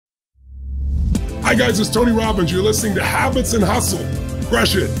Hi guys, it's Tony Robbins. You're listening to Habits and Hustle.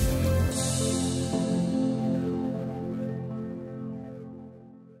 Crush it.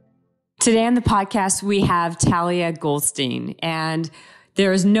 Today on the podcast, we have Talia Goldstein, and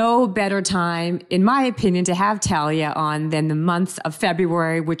there is no better time, in my opinion, to have Talia on than the month of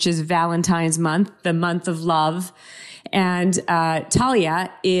February, which is Valentine's month, the month of love. And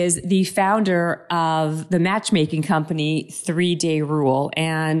Talia is the founder of the matchmaking company, 3 Day Rule.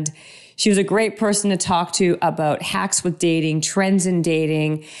 And she was a great person to talk to about hacks with dating, trends in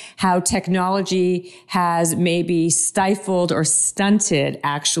dating, how technology has maybe stifled or stunted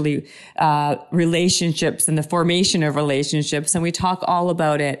actually relationships and the formation of relationships. And we talk all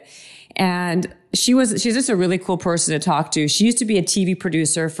about it. And she's just a really cool person to talk to. She used to be a TV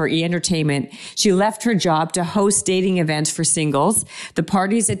producer for E! Entertainment. She left her job to host dating events for singles. The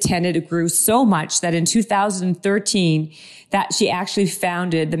parties attended grew so much that in 2013, that she actually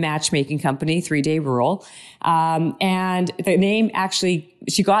founded the matchmaking company, 3 Day Rule. And the name actually,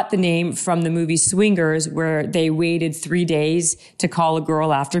 she got the name from the movie Swingers, where they waited 3 days to call a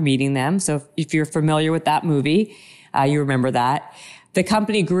girl after meeting them. So if you're familiar with that movie, you remember that. The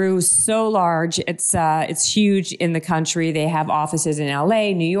company grew so large. It's huge in the country. They have offices in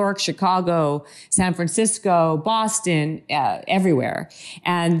LA, New York, Chicago, San Francisco, Boston, everywhere.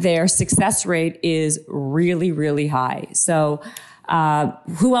 And their success rate is really, really high. So,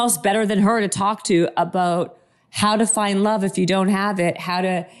 who else better than her to talk to about how to find love if you don't have it, how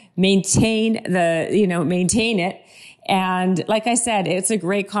to maintain it. And like I said, it's a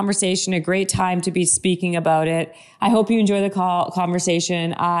great conversation, a great time to be speaking about it. I hope you enjoy the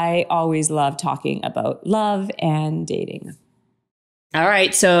conversation. I always love talking about love and dating. All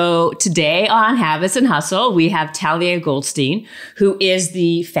right. So today on Habits and Hustle, we have Talia Goldstein, who is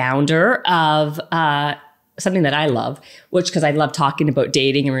the founder of something that I love, because I love talking about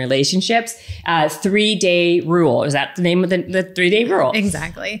dating and relationships. 3 Day Rule. Is that the name of the 3 Day Rule?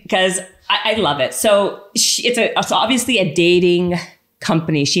 Exactly. Because I love it. So it's obviously a dating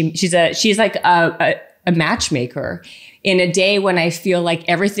company. She's like a matchmaker in a day when I feel like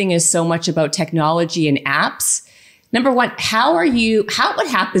everything is so much about technology and apps. Number one, what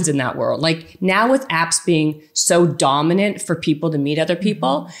happens in that world? Like now with apps being so dominant for people to meet other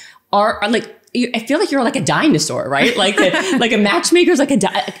people, I feel like you're like a dinosaur, right? Like a matchmaker is like and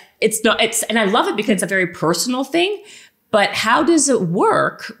I love it because it's a very personal thing. But how does it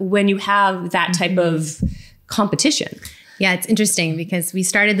work when you have that type of competition? Yeah, it's interesting because we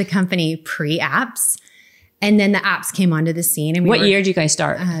started the company pre-apps, and then the apps came onto the scene. And what year did you guys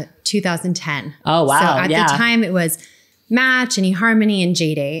start? 2010. Oh, wow. So at the time, it was Match and eHarmony and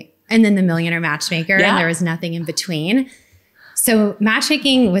JDate, and then the Millionaire Matchmaker, and there was nothing in between. So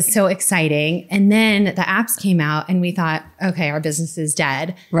matchmaking was so exciting. And then the apps came out and we thought, okay, our business is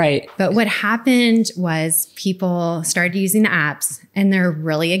dead. Right. But what happened was people started using the apps and they're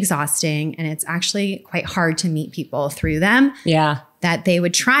really exhausting. And it's actually quite hard to meet people through them. Yeah. That they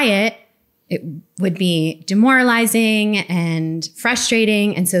would try it. It would be demoralizing and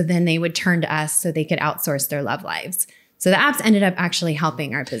frustrating. And so then they would turn to us so they could outsource their love lives. So the apps ended up actually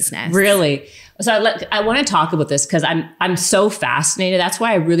helping our business. Really? So I want to talk about this because I'm so fascinated. That's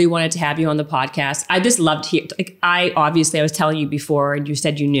why I really wanted to have you on the podcast. I just loved hearing. I was telling you before, and you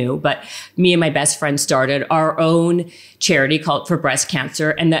said you knew, but me and my best friend started our own charity called for breast cancer,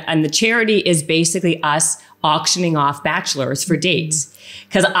 and the charity is basically us auctioning off bachelors for dates.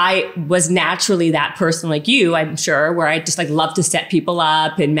 Because I was naturally that person like you, I'm sure, where I just love to set people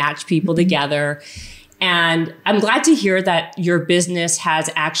up and match people together. And I'm glad to hear that your business has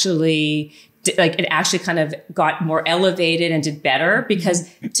actually, it actually kind of got more elevated and did better. Because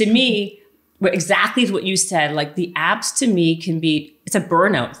to me, exactly what you said, the apps to me it's a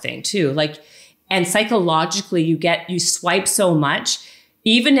burnout thing too. And psychologically, you swipe so much,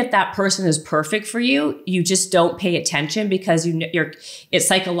 even if that person is perfect for you, you just don't pay attention because it's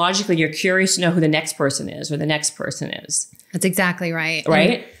psychologically, you're curious to know who the next person is or the next person is. That's exactly right.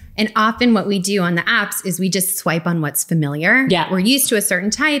 Right. And often what we do on the apps is we just swipe on what's familiar. Yeah. We're used to a certain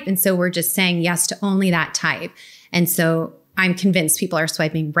type. And so we're just saying yes to only that type. And so I'm convinced people are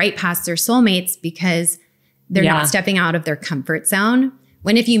swiping right past their soulmates because they're not stepping out of their comfort zone.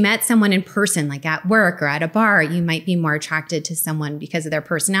 When if you met someone in person, like at work or at a bar, you might be more attracted to someone because of their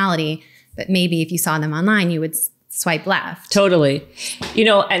personality. But maybe if you saw them online, you would swipe left. Totally.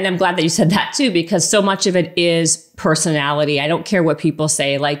 And I'm glad that you said that too, because so much of it is personality. I don't care what people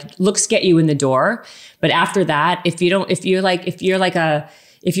say, looks get you in the door. But after that, if you're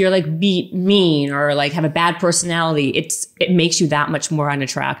mean or have a bad personality, it makes you that much more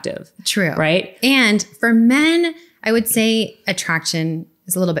unattractive. True. Right. And for men, I would say attraction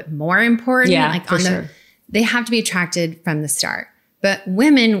is a little bit more important. Yeah, like for sure. They have to be attracted from the start. But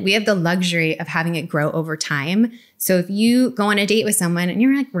women, we have the luxury of having it grow over time. So if you go on a date with someone and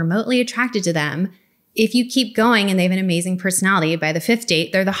you're like remotely attracted to them, if you keep going and they have an amazing personality, by the 5th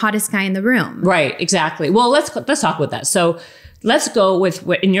date, they're the hottest guy in the room. Right, exactly. Well, let's talk about that. So let's go with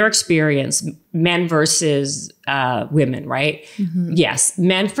what, in your experience, men versus women, right? Mm-hmm. Yes,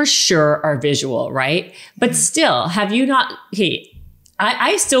 men for sure are visual, right? But still, have you not?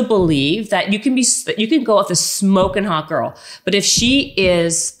 I still believe that you can go with a smoking hot girl, but if she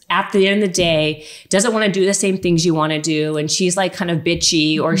is at the end of the day doesn't want to do the same things you want to do, and she's like kind of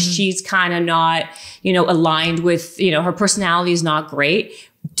bitchy, or she's kind of not, aligned with, her personality is not great.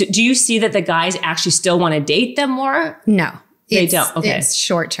 Do you see that the guys actually still want to date them more? No, they don't. Okay, it's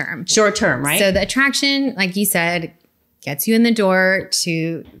short term. Short term, right? So the attraction, like you said, gets you in the door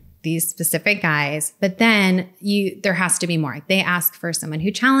to these specific guys, but then there has to be more. They ask for someone who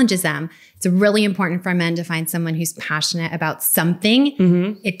challenges them. It's really important for men to find someone who's passionate about something.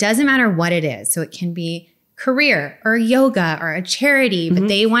 Mm-hmm. It doesn't matter what it is. So it can be career or yoga or a charity, but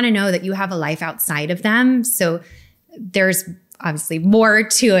they want to know that you have a life outside of them. So there's obviously more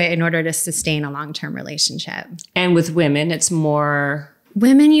to it in order to sustain a long-term relationship. And with women, it's more...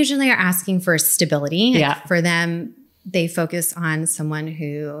 Women usually are asking for stability. Yeah. Like for them, they focus on someone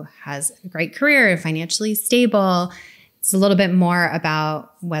who has a great career and financially stable. It's a little bit more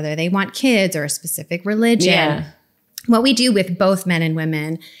about whether they want kids or a specific religion. Yeah. What we do with both men and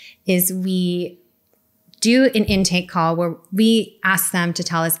women is we do an intake call where we ask them to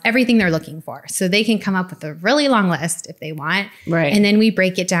tell us everything they're looking for. So they can come up with a really long list if they want. Right. And then we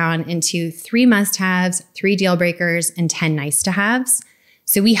break it down into 3 must-haves, 3 deal breakers, and 10 nice-to-haves.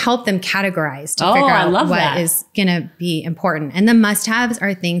 So we help them categorize to figure out what is going to be important. And the must-haves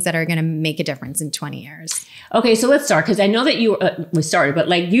are things that are going to make a difference in 20 years. Okay, so let's start, because I know that we started, but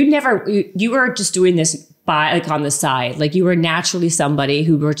like you were just doing this by like on the side. Like you were naturally somebody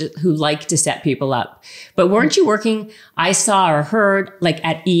who liked to set people up. But weren't you working, I saw or heard like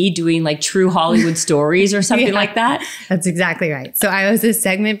at E doing like True Hollywood Stories or something like that? That's exactly right. So I was a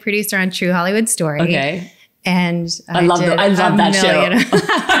segment producer on True Hollywood Story. Okay. And I love that show. I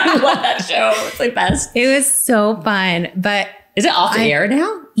love that show. It's the best. It was so fun. But is it off the air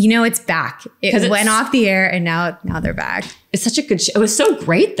now? It's back. It went off the air and now they're back. It's such a good show. It was so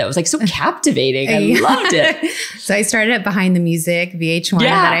great though. It was like so captivating. I loved it. So I started at Behind the Music, VH1, and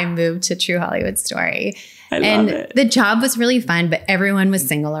then I moved to True Hollywood Story. I love it. The job was really fun, but everyone was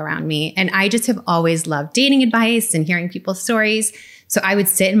single around me. And I just have always loved dating advice and hearing people's stories. So I would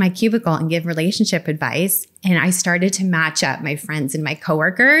sit in my cubicle and give relationship advice. And I started to match up my friends and my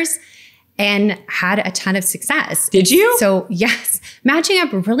coworkers and had a ton of success. Did you? So yes, matching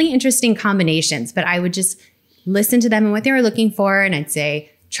up really interesting combinations, but I would just listen to them and what they were looking for. And I'd say,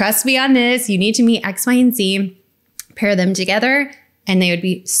 trust me on this. You need to meet X, Y, and Z, pair them together, and they would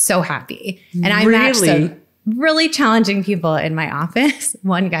be so happy. And I matched some really challenging people in my office.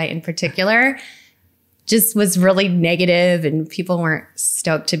 One guy in particular just was really negative and people weren't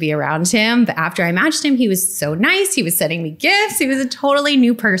stoked to be around him. But after I matched him, he was so nice. He was sending me gifts. He was a totally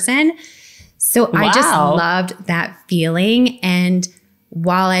new person. So I just loved that feeling. And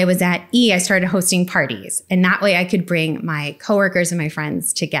while I was at E, I started hosting parties. And that way I could bring my coworkers and my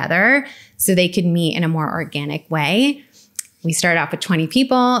friends together so they could meet in a more organic way. We started off with 20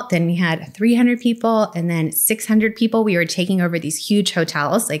 people, then we had 300 people, and then 600 people. We were taking over these huge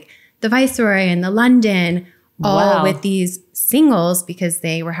hotels like the Viceroy and the London, all with these singles because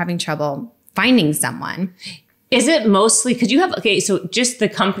they were having trouble finding someone. Is it mostly, because you have, so just the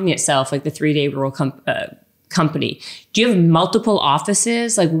company itself, like the 3 Day Rule company, do you have multiple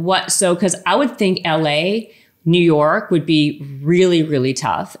offices? Like what? So, because I would think LA, New York would be really, really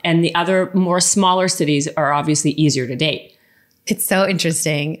tough. And the other more smaller cities are obviously easier to date. It's so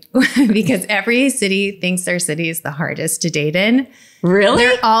interesting because every city thinks their city is the hardest to date in. Really?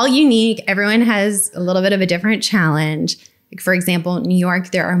 They're all unique. Everyone has a little bit of a different challenge. Like for example, New York,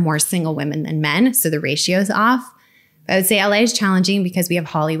 there are more single women than men, so the ratio's off. I would say LA is challenging because we have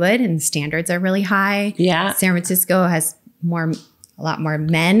Hollywood and the standards are really high. Yeah. San Francisco has a lot more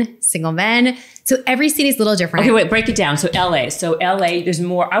men, single men. So every city is a little different. Okay, wait, break it down. So LA, there's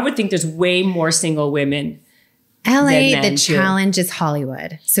more, I would think there's way more single women. LA, the challenge is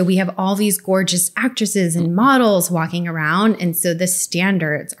Hollywood. So we have all these gorgeous actresses and models walking around. And so the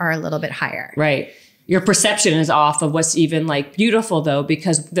standards are a little bit higher. Right. Your perception is off of what's even like beautiful though,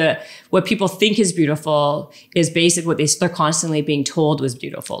 because what people think is beautiful is basically what they're constantly being told was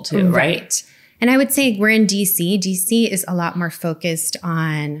beautiful too, right? And I would say we're in DC. DC is a lot more focused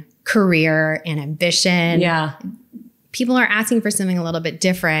on career and ambition. Yeah. people are asking for something a little bit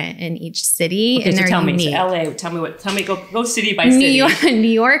different in each city. Okay, and they're tell unique. me, so LA, go city by city. New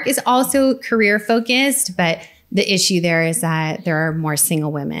York is also career focused, but the issue there is that there are more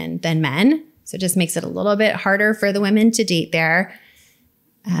single women than men. So it just makes it a little bit harder for the women to date there.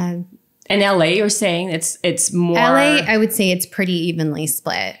 In LA, you're saying it's more... LA, I would say it's pretty evenly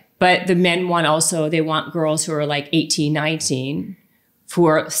split. But the men they want girls who are like 18, 19.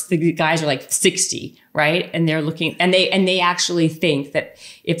 The guys are like 60, right? And they're looking, and they actually think that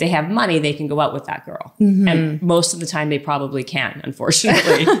if they have money, they can go out with that girl. Mm-hmm. And most of the time they probably can,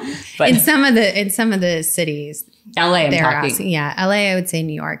 unfortunately. But in some of the cities, LA, I'm talking. LA, I would say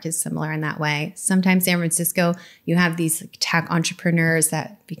New York is similar in that way. Sometimes San Francisco, you have these like tech entrepreneurs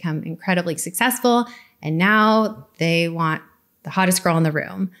that become incredibly successful, and now they want the hottest girl in the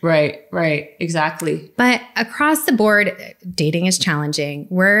room. Right, exactly. But across the board, dating is challenging.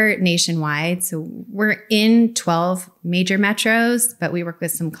 We're nationwide, so we're in 12 major metros, but we work with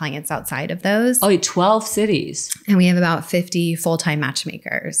some clients outside of those. Oh, 12 cities. And we have about 50 full-time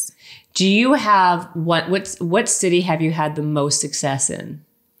matchmakers. Do you have, what city have you had the most success in?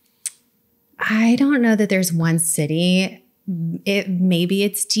 I don't know that there's one city. Maybe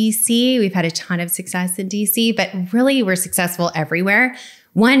it's DC. We've had a ton of success in DC, but really we're successful everywhere.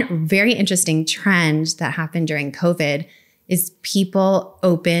 One very interesting trend that happened during COVID is people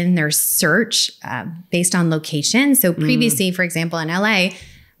open their search based on location. So previously, for example, in LA,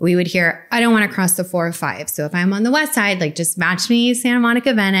 we would hear, I don't want to cross the 405. So if I'm on the west side, like just match me Santa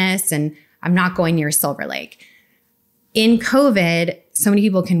Monica, Venice, and I'm not going near Silver Lake. In COVID, so many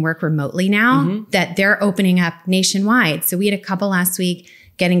people can work remotely now that they're opening up nationwide. So we had a couple last week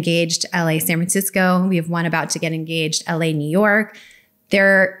get engaged, LA, San Francisco. We have one about to get engaged, LA, New York.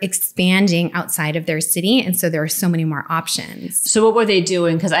 They're expanding outside of their city. And so there are so many more options. So what were they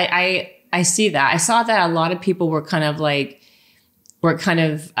doing? Because I see that. I saw that a lot of people were kind of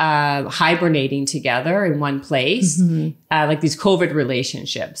hibernating together in one place, like these COVID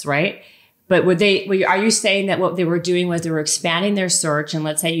relationships, right? But are you saying that what they were doing was they were expanding their search, and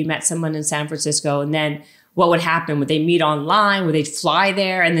let's say you met someone in San Francisco, and then what would happen? Would they meet online? Would they fly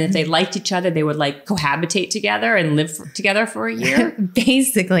there? And then if they liked each other, they would like cohabitate together and live together for a year?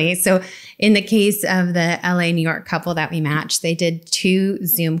 Basically. So in the case of the LA, New York couple that we matched, they did 2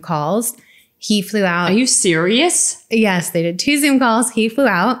 Zoom calls. He flew out. Are you serious? Yes, they did 2 Zoom calls. He flew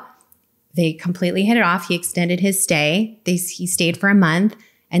out. They completely hit it off. He extended his stay. He stayed for a month.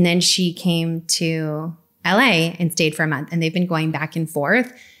 And then she came to LA and stayed for a month. And they've been going back and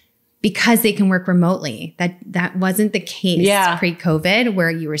forth because they can work remotely. That wasn't the case pre-COVID, where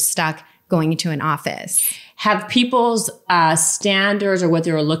you were stuck going into an office. Have people's standards or what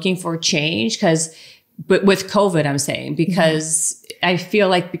they were looking for changed? But with COVID, I'm saying, because I feel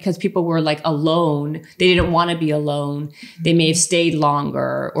like because people were like alone, they didn't want to be alone. They may have stayed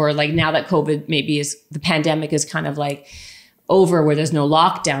longer, or like now that COVID the pandemic is kind of like over, where there's no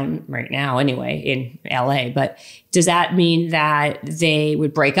lockdown right now anyway in LA. But does that mean that they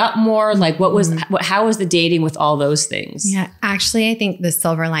would break up more? Like how was the dating with all those things? Yeah, actually, I think the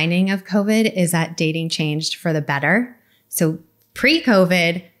silver lining of COVID is that dating changed for the better. So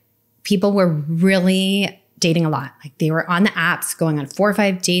pre-COVID, people were really dating a lot. Like they were on the apps going on 4 or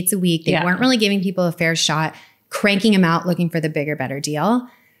 5 dates a week. They weren't really giving people a fair shot, cranking them out, looking for the bigger, better deal.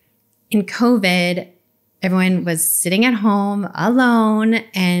 In COVID, everyone was sitting at home alone,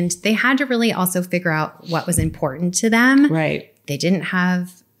 and they had to really also figure out what was important to them. Right. They didn't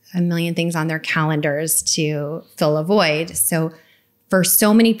have a million things on their calendars to fill a void. So for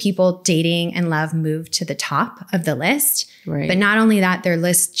so many people, dating and love moved to the top of the list. Right. But not only that, their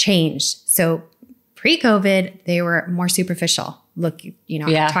list changed. So pre-COVID, they were more superficial.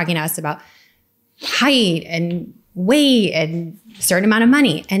 Talking to us about height and weight and a certain amount of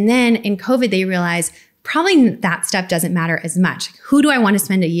money. And then in COVID, they realized probably that stuff doesn't matter as much. Who do I want to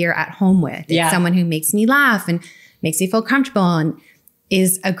spend a year at home with? It's someone who makes me laugh and makes me feel comfortable and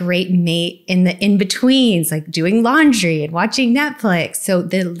is a great mate in the in-betweens, like doing laundry and watching Netflix. So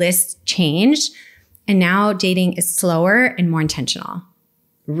the list changed, and now dating is slower and more intentional.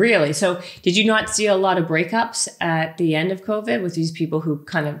 Really? So did you not see a lot of breakups at the end of COVID with these people who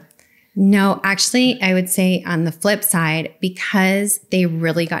kind of... No, actually, I would say on the flip side, because they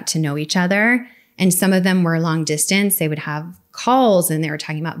really got to know each other, and some of them were long distance, they would have calls and they were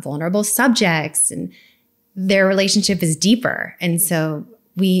talking about vulnerable subjects, and their relationship is deeper. And so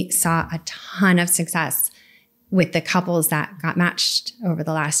we saw a ton of success with the couples that got matched over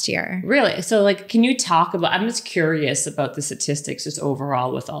the last year. Really? So like, can you talk about, I'm just curious about the statistics just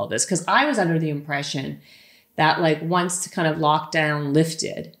overall with all this, because I was under the impression that like once kind of lockdown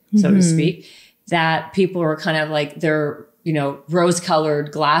lifted, so to speak, that people were kind of like their,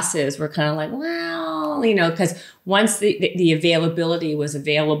 rose-colored glasses were kind of like, well, because once the availability was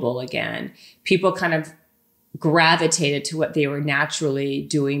available again, people kind of gravitated to what they were naturally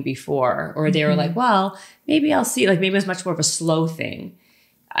doing before, or they were like, well, maybe I'll see, like maybe it's much more of a slow thing.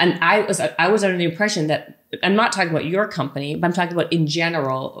 And I was under the impression that, I'm not talking about your company, but I'm talking about in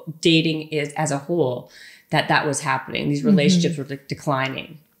general, dating is as a whole, that was happening. These relationships were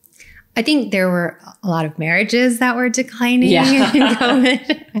declining. I think there were a lot of marriages that were declining in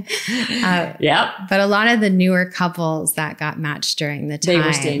COVID. Yep. But a lot of the newer couples that got matched during the time, they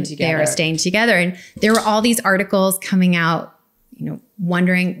were staying together. And there were all these articles coming out,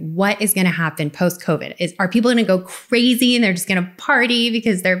 wondering what is going to happen post-COVID. Are people going to go crazy and they're just going to party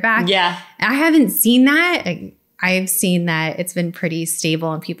because they're back? Yeah. I haven't seen that. I've seen that it's been pretty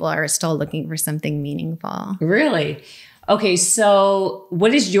stable and people are still looking for something meaningful. Really? Okay, so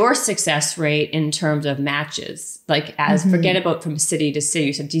what is your success rate in terms of matches? Like, forget about from city to city.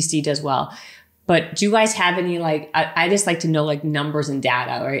 You said DC does well, but do you guys have any, like, I just like to know like numbers and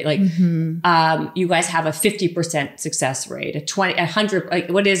data, right? Like, you guys have a 50% success rate, a 20, 100, like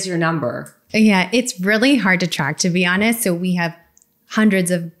what is your number? Yeah, it's really hard to track, to be honest. So we have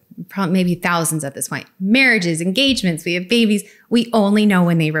hundreds of, probably maybe thousands at this point, marriages, engagements, we have babies. We only know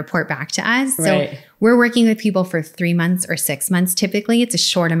when they report back to us. Right. So we're working with people for 3 months or 6 months. Typically, it's a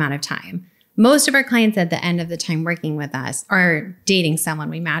short amount of time. Most of our clients at the end of the time working with us are dating someone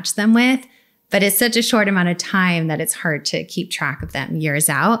we match them with, but it's such a short amount of time that it's hard to keep track of them years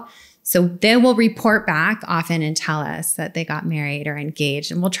out. So they will report back often and tell us that they got married or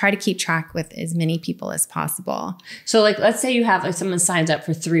engaged, and we'll try to keep track with as many people as possible. So like, let's say you have like someone signs up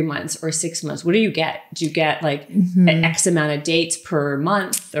for 3 months or 6 months. What do you get? Do you get like an X amount of dates per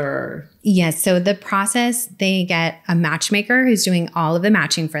month or? Yes. So the process, they get a matchmaker who's doing all of the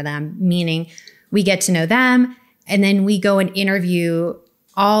matching for them, meaning we get to know them and then we go and interview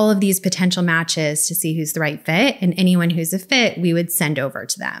all of these potential matches to see who's the right fit, and anyone who's a fit, we would send over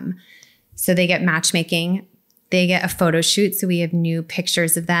to them. So they get matchmaking, they get a photo shoot. So we have new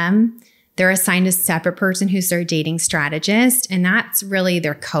pictures of them. They're assigned a separate person who's their dating strategist, and that's really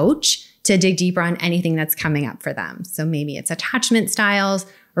their coach to dig deeper on anything that's coming up for them. So maybe it's attachment styles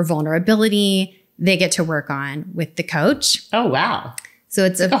or vulnerability they get to work on with the coach. Oh, wow. So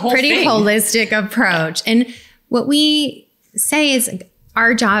it's a pretty holistic approach. And what we say is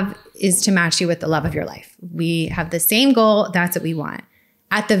our job is to match you with the love of your life. We have the same goal. That's what we want.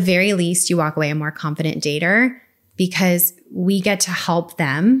 At the very least, you walk away a more confident dater because we get to help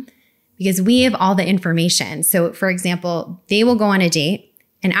them because we have all the information. So for example, they will go on a date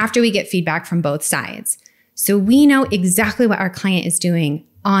and after we get feedback from both sides. So we know exactly what our client is doing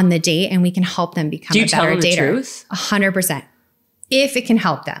on the date and we can help them become a better dater. Do you tell them the truth? 100%. If it can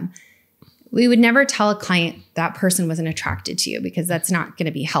help them. We would never tell a client that person wasn't attracted to you because that's not going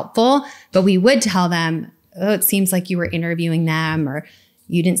to be helpful. But we would tell them, oh, it seems like you were interviewing them, or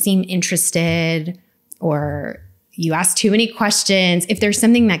you didn't seem interested, or you asked too many questions. If there's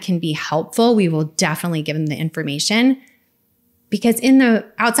something that can be helpful, we will definitely give them the information. Because in the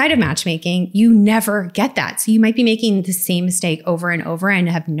outside of matchmaking, you never get that. So you might be making the same mistake over and over and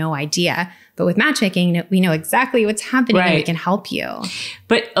have no idea. But with matchmaking, we know exactly what's happening and we can help you.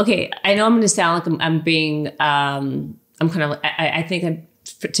 But okay, I know I'm going to sound like I'm being, I'm kind of, I think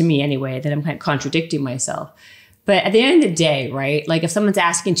to me anyway, that I'm kind of contradicting myself. But at the end of the day, right? Like if someone's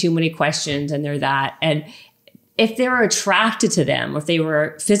asking too many questions and they're that, and if they were attracted to them, or if they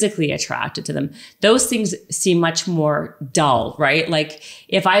were physically attracted to them, those things seem much more dull, right? Like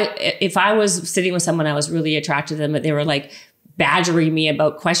if I was sitting with someone I was really attracted to them, but they were like badgering me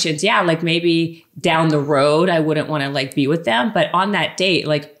about questions, yeah, like maybe down the road I wouldn't want to like be with them, but on that date,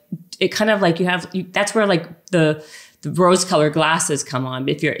 like it kind of like that's where like the rose-colored glasses come on.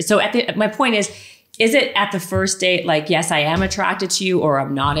 If you're my point is it at the first date, like, yes, I am attracted to you or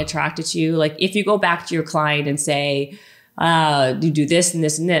I'm not attracted to you? Like if you go back to your client and say, you do this and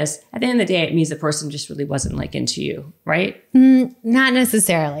this and this, at the end of the day, it means the person just really wasn't like into you, right? Not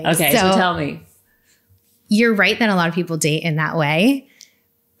necessarily. Okay, so tell me. You're right that a lot of people date in that way,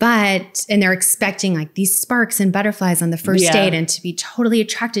 and they're expecting like these sparks and butterflies on the first date and to be totally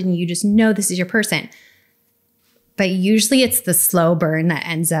attracted and you just know this is your person. But usually it's the slow burn that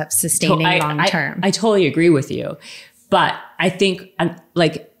ends up sustaining long term. I totally agree with you. But I think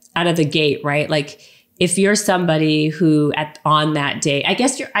like out of the gate, right? Like if you're somebody who on that day, I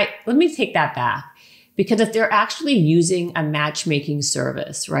guess let me take that back. Because if they're actually using a matchmaking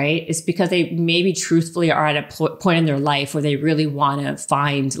service, right, it's because they maybe truthfully are at a point in their life where they really want to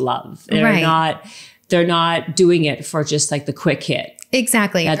find love. They're not doing it for just like the quick hit.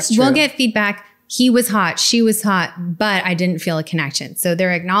 Exactly. That's true. We'll get feedback. he was hot, she was hot, but I didn't feel a connection. So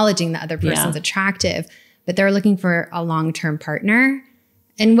they're acknowledging the other person's attractive, but they're looking for a long-term partner.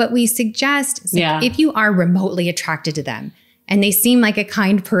 And what we suggest is if you are remotely attracted to them and they seem like a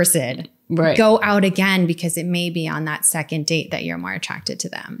kind person, go out again, because it may be on that second date that you're more attracted to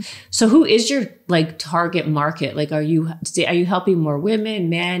them. So who is your like target market? Like, are you helping more women,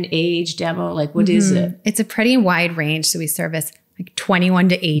 men, age, demo? Like, what is it? It's a pretty wide range. So we service like 21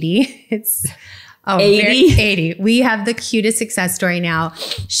 to 80. It's 80. We have the cutest success story now.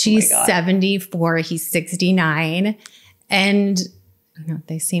 She's 74. He's 69. And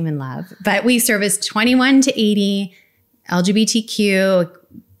they seem in love. But we service 21 to 80, LGBTQ.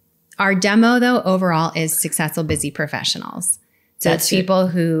 Our demo, though, overall is successful, busy professionals. So it's people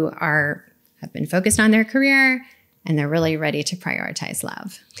who have been focused on their career and they're really ready to prioritize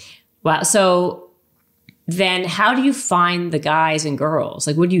love. Wow. So then how do you find the guys and girls?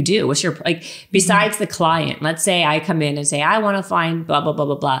 Like, what do you do? What's your, like, besides the client? Let's say I come in and say, I want to find blah, blah, blah,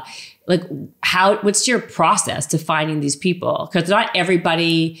 blah, blah. Like, what's your process to finding these people? Because not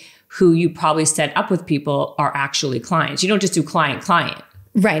everybody who you probably set up with people are actually clients. You don't just do client.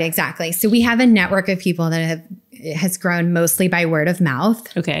 Right, exactly. So we have a network of people that has grown mostly by word of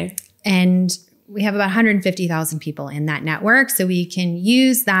mouth. Okay. And we have about 150,000 people in that network. So we can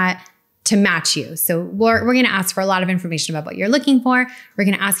use that to match you. So we're going to ask for a lot of information about what you're looking for. We're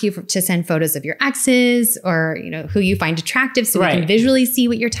going to ask you to send photos of your exes or, who you find attractive so we can visually see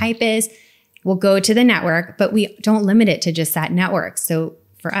what your type is. We'll go to the network, but we don't limit it to just that network. So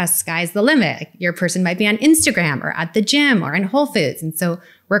for us, sky's the limit. Your person might be on Instagram or at the gym or in Whole Foods. And so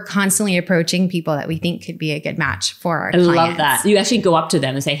we're constantly approaching people that we think could be a good match for our clients. I love that. You actually go up to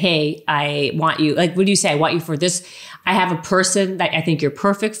them and say, hey, I want you, like, what do you say? I want you for this. I have a person that I think you're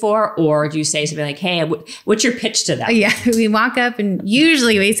perfect for. Or do you say something like, hey, what's your pitch to them? Yeah, we walk up and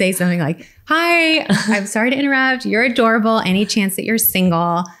usually we say something like, hi, I'm sorry to interrupt. You're adorable. Any chance that you're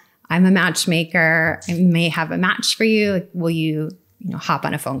single? I'm a matchmaker. I may have a match for you. Will you hop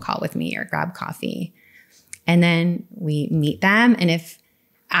on a phone call with me or grab coffee? And then we meet them. And if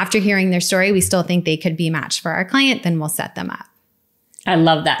after hearing their story, we still think they could be matched for our client, then we'll set them up. I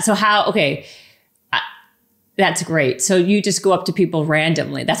love that. So that's great. So you just go up to people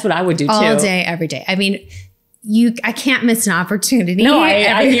randomly. That's what I would do too. All day, every day. I mean, I can't miss an opportunity. No,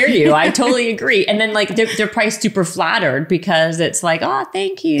 I hear you. I totally agree. And then like they're probably super flattered because it's like, oh,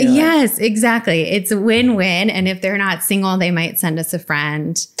 thank you. Yes, exactly. It's a win-win. And if they're not single, they might send us a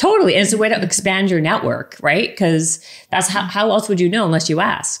friend. Totally. And it's a way to expand your network, right? Because that's how else would you know unless you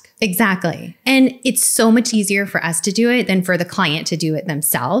ask? Exactly. And it's so much easier for us to do it than for the client to do it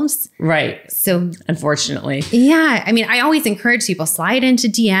themselves. Right. So unfortunately. Yeah. I mean, I always encourage people, slide into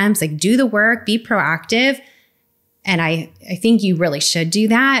DMs, like do the work, be proactive. And I think you really should do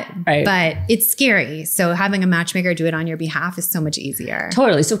that, but it's scary. So having a matchmaker do it on your behalf is so much easier.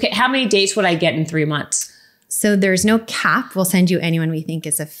 Totally. So how many dates would I get in 3 months? So there's no cap. We'll send you anyone we think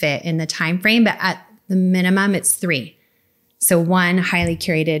is a fit in the time frame, but at the minimum, it's 3. So 1 highly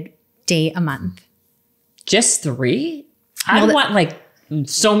curated date a month. Just 3? I want like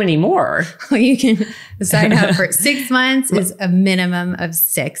so many more. You can sign up for 6 months is a minimum of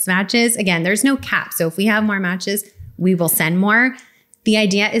 6 matches. Again, there's no cap. So if we have more matches, we will send more. The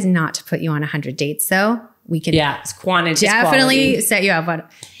idea is not to put you on 100 dates though. We can it's quantity. Definitely set you up on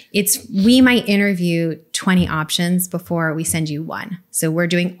we might interview 20 options before we send you 1. So we're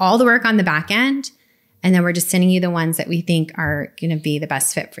doing all the work on the back end. And then we're just sending you the ones that we think are going to be the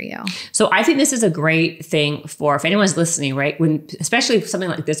best fit for you. So I think this is a great thing for if anyone's listening, right? Especially something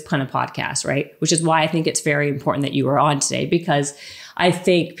like this kind of podcast, right? Which is why I think it's very important that you are on today, because I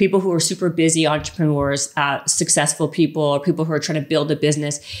think people who are super busy entrepreneurs, successful people, or people who are trying to build a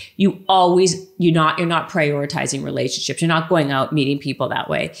business, you're not prioritizing relationships. You're not going out meeting people that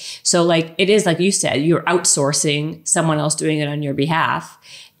way. So like it is like you said, you're outsourcing someone else doing it on your behalf.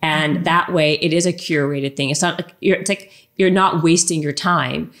 And that way it is a curated thing. It's not like you're not wasting your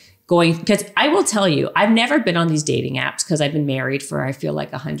time going, because I will tell you, I've never been on these dating apps because I've been married for, I feel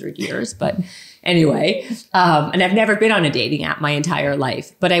like 100 years, but anyway, and I've never been on a dating app my entire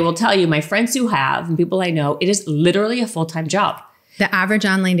life, but I will tell you, my friends who have and people I know, it is literally a full-time job. The average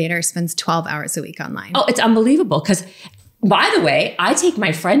online dater spends 12 hours a week online. Oh, it's unbelievable. Because by the way, I take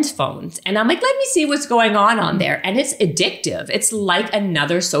my friends' phones and I'm like, let me see what's going on there. And it's addictive. It's like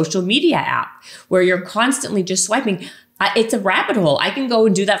another social media app where you're constantly just swiping. It's a rabbit hole. I can go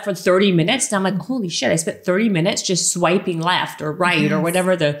and do that for 30 minutes. And I'm like, holy shit, I spent 30 minutes just swiping left or right or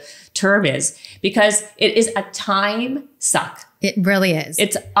whatever the term is, because it is a time suck. It really is.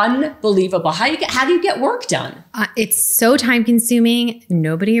 It's unbelievable. How do you get work done? It's so time consuming.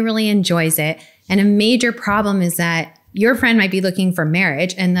 Nobody really enjoys it. And a major problem is that your friend might be looking for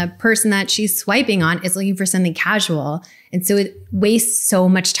marriage and the person that she's swiping on is looking for something casual. And so it wastes so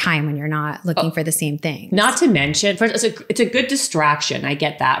much time when you're not looking for the same thing. Not to mention, first, it's a good distraction. I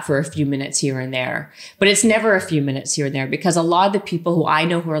get that for a few minutes here and there, but it's never a few minutes here and there because a lot of the people who I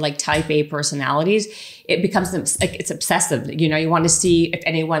know who are like type A personalities, it becomes like it's obsessive. You know, you want to see if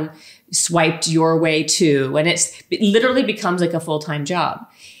anyone swiped your way too. And it literally becomes like a full-time job.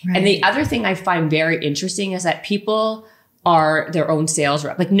 Right. And the other thing I find very interesting is that people are their own sales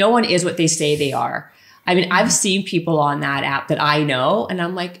rep. Like no one is what they say they are. I mean, I've seen people on that app that I know, and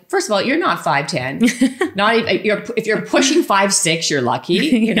I'm like, first of all, you're not 5'10", not even, if you're pushing 5'6", you're lucky,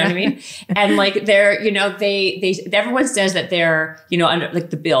 you know what I mean? And like they're, you know, everyone says that they're, you know, under like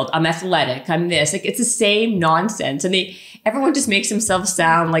the build, I'm athletic, I'm this, like it's the same nonsense. And everyone just makes themselves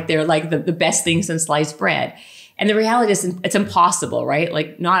sound like they're like the best thing since sliced bread. And the reality is it's impossible, right?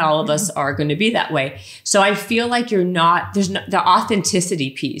 Like not all of us are going to be that way. So I feel like the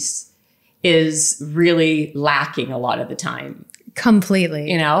authenticity piece is really lacking a lot of the time.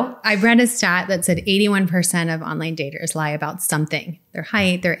 Completely. You know? I read a stat that said 81% of online daters lie about something, their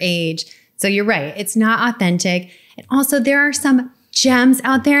height, their age. So you're right. It's not authentic. And also there are some gems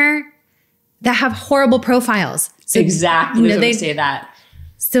out there that have horrible profiles. So, exactly. You know, they say that.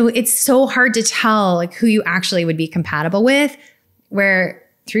 So it's so hard to tell like who you actually would be compatible with, where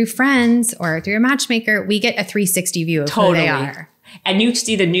through friends or through a matchmaker, we get a 360 view of who they are. And you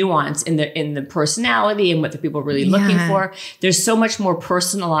see the nuance in the personality and what the people are really looking for. There's so much more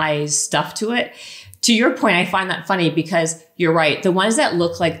personalized stuff to it. To your point, I find that funny because you're right. The ones that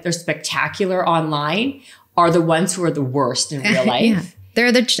look like they're spectacular online are the ones who are the worst in real life. Yeah.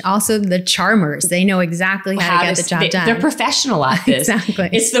 They're also the charmers. They know exactly how to get the job done. They're professional at this. Exactly.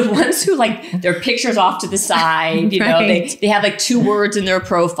 It's the ones who like their pictures off to the side. You know, they have like 2 words in their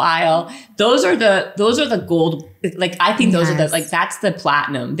profile. Those are the gold. Like I think those are that's the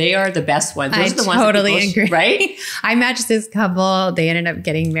platinum. They are the best ones. Those are the ones totally agree. Right? I matched this couple. They ended up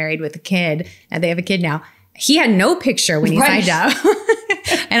getting married with a kid, and they have a kid now. He had no picture when he signed up.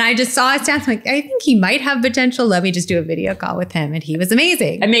 And I just saw his stats. I'm like, I think he might have potential. Let me just do a video call with him. And he was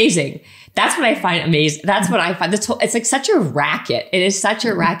amazing. Amazing. That's what I find amazing. That's what I find. It's like such a racket. It is such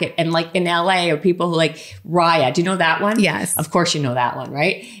a racket. And like in LA are people who like Raya. Do you know that one? Yes. Of course you know that one,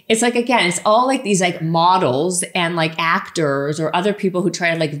 right? It's like, again, it's all like these like models and like actors or other people who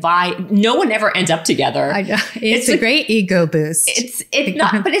try to like vie. No one ever ends up together. I know. It's a great ego boost. It's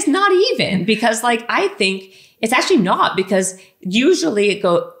not, but it's not even because like, I think it's actually not because usually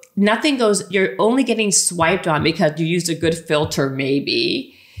nothing goes, you're only getting swiped on because you used a good filter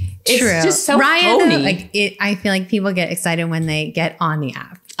maybe. It's true. Just so Ryan, phony. I feel like people get excited when they get on the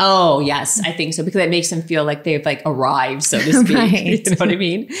app. Oh, yes, I think so because it makes them feel like they've like arrived, so to speak. Right. You know what I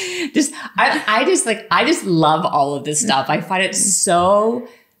mean? I just love all of this stuff. I find it so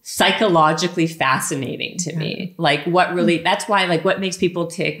psychologically fascinating to me. Like what really, that's why like what makes people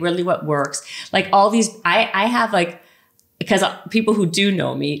tick, really what works. Like all these, I have like, because people who do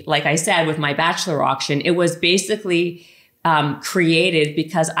know me, like I said, with my bachelor auction, it was basically created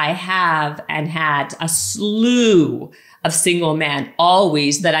because I have and had a slew of single men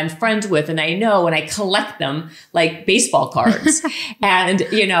always that I'm friends with and I know and I collect them like baseball cards. And,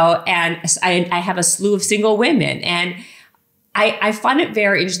 you know, and I have a slew of single women. And I find it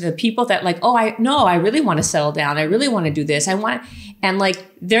very interesting. The people that like, oh, I really want to settle down. I really want to do this. And like,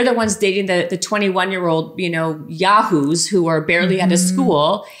 they're the ones dating the 21-year-old, you know, yahoos who are barely out of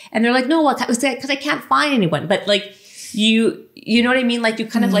school. And they're like, no, because I can't find anyone. But like, you know what I mean? Like you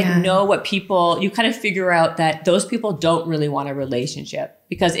kind of like know what people, you kind of figure out that those people don't really want a relationship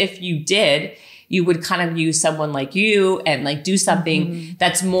because if you did, you would kind of use someone like you and like do something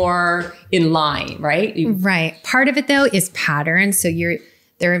that's more in line, right? Right. Part of it though is pattern. So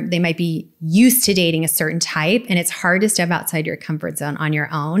they might be used to dating a certain type and it's hard to step outside your comfort zone on your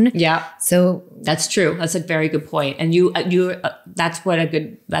own. Yeah. So that's true. That's a very good point. And that's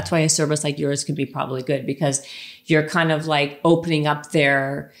why a service like yours can be probably good because you're kind of like opening up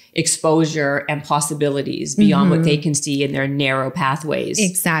their exposure and possibilities beyond what they can see in their narrow pathways.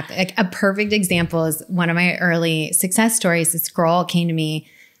 Exactly. Like a perfect example is one of my early success stories. This girl came to me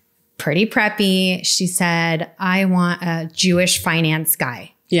pretty preppy. She said, I want a Jewish finance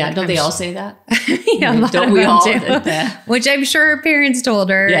guy. Yeah, don't they all say that? Yeah, don't we all? Which I'm sure her parents told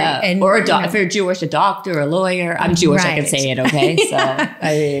her. Yeah, and, or if you're Jewish, a doctor, a lawyer. I'm Jewish, I can say it, okay? So,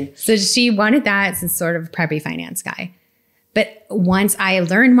 I mean. So she wanted that as a sort of preppy finance guy. But once I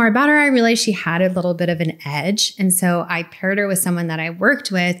learned more about her, I realized she had a little bit of an edge. And so I paired her with someone that I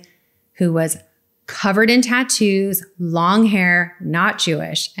worked with who was covered in tattoos, long hair, not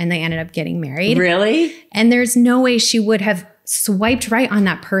Jewish, and they ended up getting married. Really? And there's no way she would have swiped right on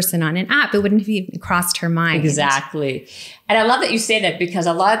that person on an app. It wouldn't have even crossed her mind. Exactly. And I love that you say that, because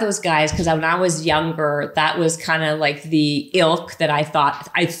a lot of those guys, because when I was younger, that was kind of like the ilk that I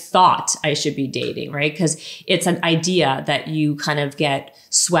thought I should be dating, right? Because it's an idea that you kind of get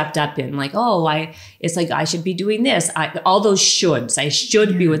swept up in, like, it's like I should be doing this. All those shoulds. I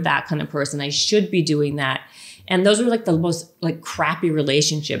should be with that kind of person. I should be doing that. And those were like the most like crappy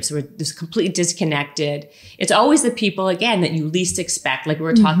relationships, where just completely disconnected. It's always the people, again, that you least expect, like we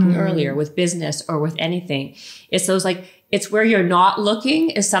were talking earlier with business or with anything. It's those it's where you're not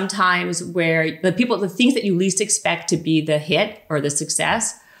looking is sometimes where the things that you least expect to be the hit or the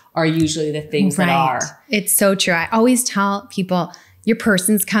success are usually the things that are. It's so true. I always tell people, your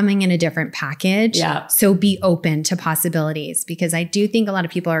person's coming in a different package. Yeah. So be open to possibilities, because I do think a lot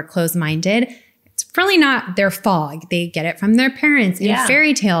of people are closed-minded. It's really not their fault. They get it from their parents in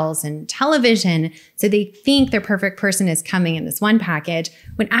fairy tales and television. So they think their perfect person is coming in this one package,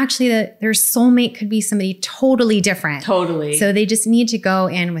 when actually their soulmate could be somebody totally different. Totally. So they just need to go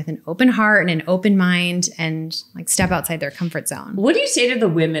in with an open heart and an open mind and like step outside their comfort zone. What do you say to the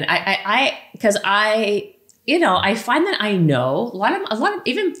women? Because I find that I know a lot of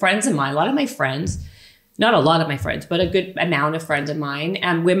even friends of mine, a lot of my friends, not a lot of my friends, but a good amount of friends of mine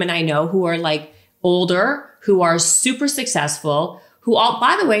and women I know who are like older, who are super successful, who all,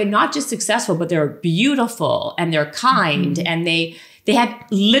 by the way, not just successful, but they're beautiful and they're kind and they have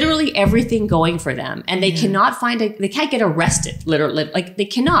literally everything going for them, and they cannot they can't get arrested, literally. Like they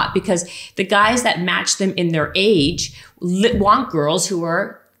cannot, because the guys that match them in their age want girls who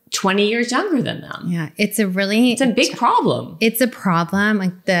are 20 years younger than them. Yeah. It's a big problem. It's a problem.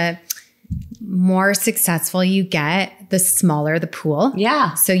 Like the more successful you get, the smaller the pool.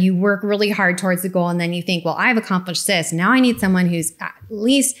 Yeah. So you work really hard towards the goal, and then you think, well, I've accomplished this. Now I need someone who's at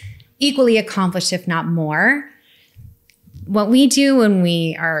least equally accomplished, if not more. What we do when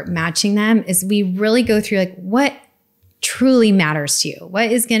we are matching them is we really go through like what truly matters to you.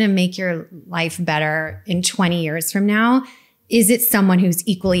 What is going to make your life better in 20 years from now? Is it someone who's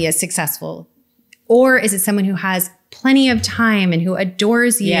equally as successful? Or is it someone who has plenty of time and who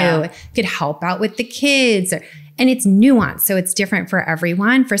adores you, could help out with the kids? And it's nuanced. So it's different for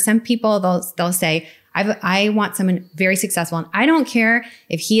everyone. For some people, they'll say, I want someone very successful. And I don't care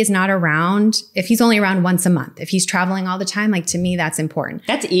if he is not around, if he's only around once a month, if he's traveling all the time. Like, to me, that's important.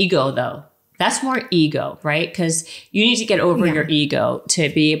 That's ego, though. That's more ego, right? Because you need to get over your ego to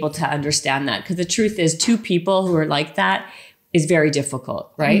be able to understand that. Because the truth is, two people who are like that is very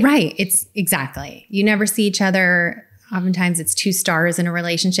difficult, right? Right. It's exactly. You never see each other. Oftentimes it's two stars in a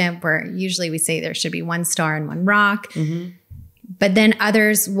relationship, where usually we say there should be one star and one rock. But then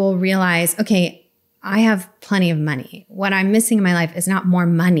others will realize, okay, I have plenty of money. What I'm missing in my life is not more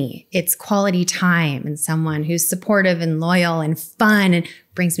money. It's quality time and someone who's supportive and loyal and fun and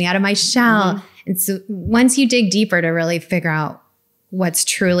brings me out of my shell. And so once you dig deeper to really figure out what's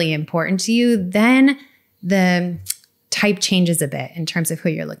truly important to you, then the type changes a bit in terms of who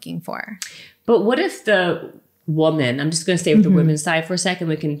you're looking for. But what if the woman, I'm just going to stay with the women's side for a second,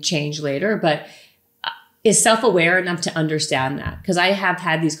 we can change later, but is self-aware enough to understand that? Because I have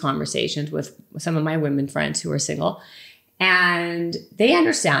had these conversations with some of my women friends who are single, and they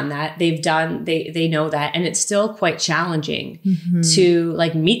understand that. They know that, and it's still quite challenging to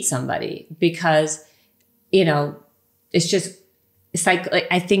like meet somebody, because, it's like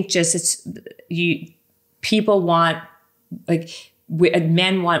I think just people want, like,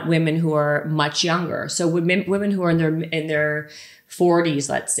 men want women who are much younger. So women who are in their 40s,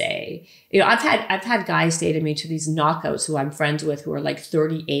 let's say, I've had guys say to me, to these knockouts who I'm friends with, who are like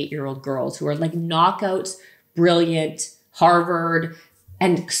 38-year-old girls who are like knockouts, brilliant, Harvard,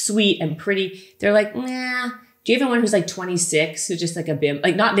 and sweet and pretty. They're like, nah. Do you have anyone who's like 26 who's just like a bim?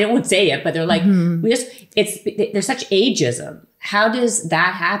 Like, not, they won't say it, but they're like, there's such ageism. How does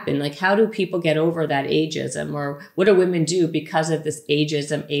that happen? Like, how do people get over that ageism? Or what do women do because of this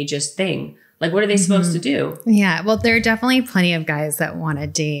ageist thing? Like, what are they supposed to do? Yeah, well, there are definitely plenty of guys that want to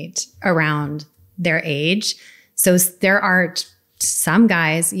date around their age. So there are some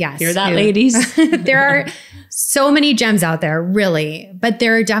guys, yes. Hear that, ladies? There are so many gems out there, really. But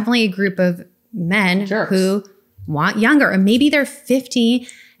there are definitely a group of men who want younger. Or maybe they're 50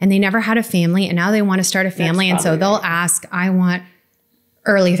 and they never had a family, and now they want to start a family. And so they'll ask, I want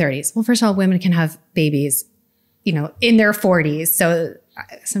early 30s. Well, first of all, women can have babies, in their 40s. So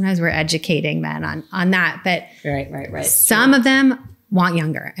sometimes we're educating men on that. But right. Some of them want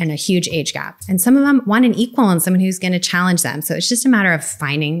younger and a huge age gap. And some of them want an equal and someone who's going to challenge them. So it's just a matter of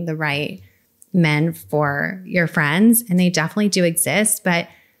finding the right men for your friends, and they definitely do exist, but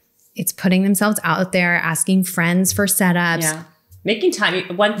it's putting themselves out there, asking friends for setups. Yeah. Making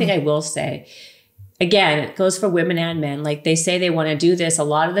time. One thing I will say, again, it goes for women and men. Like they say they want to do this a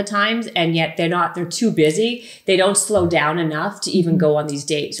lot of the times, and yet they're too busy. They don't slow down enough to even go on these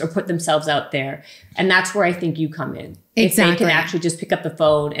dates or put themselves out there. And that's where I think you come in. Exactly. If they can actually just pick up the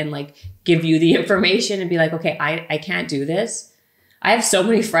phone and like give you the information and be like, okay, I can't do this. I have so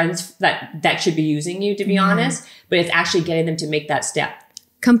many friends that should be using you, to be honest, but it's actually getting them to make that step.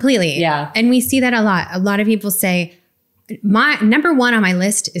 Completely. Yeah. And we see that a lot. A lot of people say, my number one on my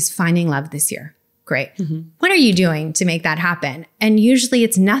list is finding love this year. Great. What are you doing to make that happen? And usually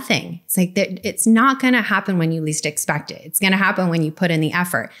it's nothing. It's like it's not going to happen when you least expect it. It's going to happen when you put in the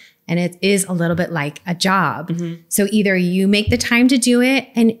effort. And it is a little bit like a job. So either you make the time to do it,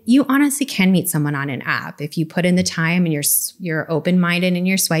 and you honestly can meet someone on an app. If you put in the time and you're open-minded and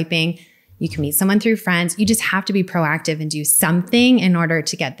you're swiping, you can meet someone through friends. You just have to be proactive and do something in order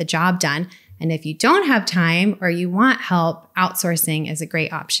to get the job done. And if you don't have time or you want help, outsourcing is a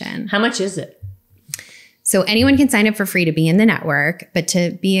great option. How much is it? So anyone can sign up for free to be in the network, but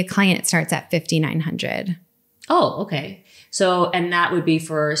to be a client, it starts at $5,900. Oh, okay. So, and that would be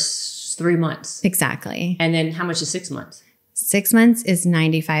for 3 months. Exactly. And then how much is 6 months? 6 months is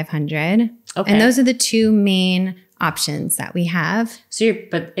 $9,500. Okay. And those are the two main options that we have. So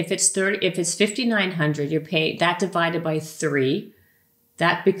but if it's 5,900, you're paid that divided by 3,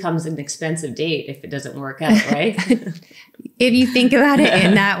 that becomes an expensive date if it doesn't work out, right? If you think about it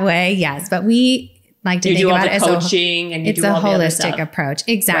in that way, yes. But we like to think about it as coaching and it's a holistic approach.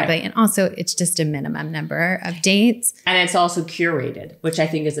 Exactly. Right. And also it's just a minimum number of dates. And it's also curated, which I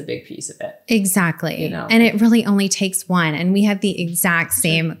think is a big piece of it. Exactly. You know? And it really only takes one. And we have the exact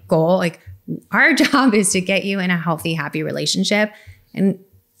same goal. Like our job is to get you in a healthy, happy relationship. And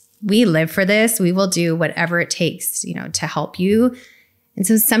we live for this. We will do whatever it takes, to help you. And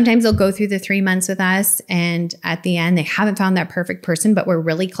so sometimes they'll go through the 3 months with us, and at the end, they haven't found that perfect person, but we're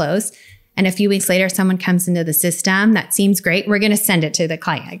really close. And a few weeks later, someone comes into the system that seems great. We're going to send it to the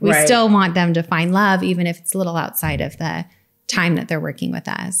client. Like, we still want them to find love, even if it's a little outside of the time that they're working with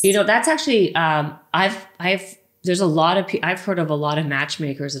us. That's actually, there's a lot of I've heard of a lot of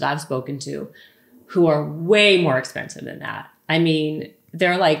matchmakers that I've spoken to who are way more expensive than that. I mean,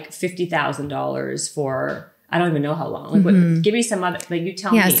 they're like $50,000 for, I don't even know how long. Like, give me some other, like you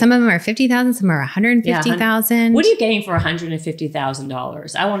tell me. Yeah, some of them are $50,000, some are $150,000. What are you getting for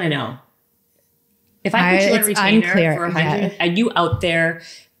 $150,000? I want to know. If I put you on retainer for $100,000, are you out there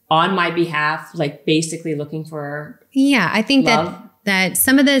on my behalf, like basically looking for I think love? that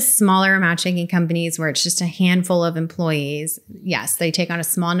some of the smaller matchmaking companies where it's just a handful of employees, yes, they take on a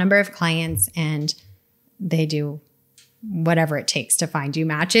small number of clients and they do whatever it takes to find you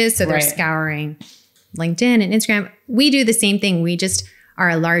matches. So they're scouring LinkedIn and Instagram. We do the same thing. We just are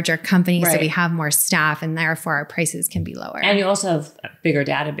a larger company, so we have more staff, and therefore our prices can be lower. And you also have a bigger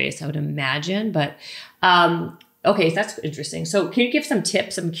database, I would imagine. But okay, that's interesting. So can you give some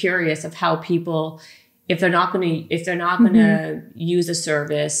tips? I'm curious of how people, if they're not going to use a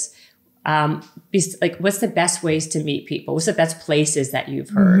service, like what's the best ways to meet people? What's the best places that you've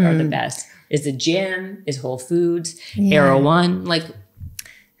heard are the best? Is the gym? Is Whole Foods? Arrow One? Like,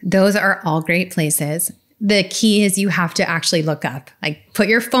 those are all great places. The key is you have to actually look up, like put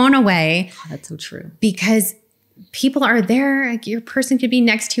your phone away. Oh, that's so true. Because people are there. Like, your person could be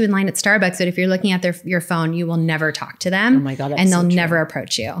next to you in line at Starbucks, but if you're looking at your phone, you will never talk to them. Oh my God, that's and they'll so true. never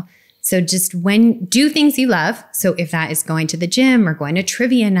approach you. So just do things you love. So if that is going to the gym or going to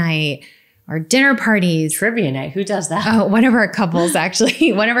trivia night or dinner parties. Trivia night, who does that? Oh, one of our couples,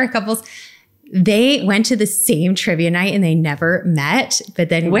 they went to the same trivia night and they never met, but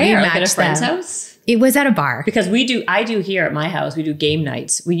then Where? we Like matched at a friend's them. house? It was at a bar. Because I do here at my house, we do game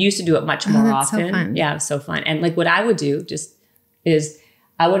nights. We used to do it much more that's often. So fun. Yeah, it's so fun. And like what I would do is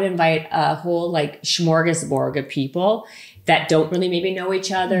I would invite a whole like smorgasbord of people that don't really maybe know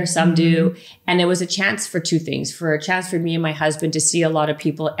each other. Some do. And it was a chance for two things. For a chance for me and my husband to see a lot of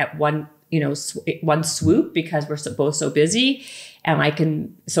people at one swoop, because we're both so busy, and I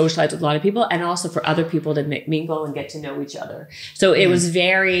can socialize with a lot of people, and also for other people to mingle and get to know each other. So it was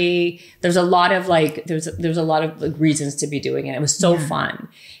there's a lot of reasons to be doing it. It was so fun.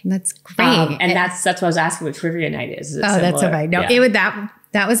 That's great. And that's what I was asking what trivia night is. That's so funny. No,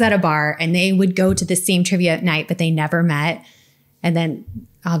 that was at a bar, and they would go to the same trivia night, but they never met. And then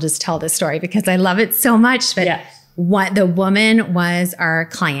I'll just tell this story because I love it so much. But the woman was our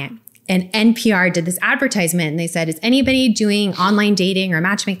client. And NPR did this advertisement and they said, is anybody doing online dating or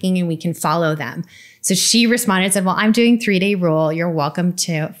matchmaking, and we can follow them? So she responded and said, well, I'm doing 3 Day Rule. You're welcome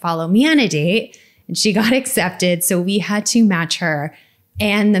to follow me on a date. And she got accepted. So we had to match her,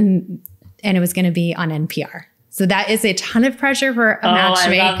 and it was going to be on NPR. So that is a ton of pressure for a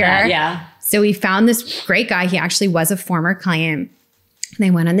matchmaker. I love that. Yeah. So we found this great guy. He actually was a former client.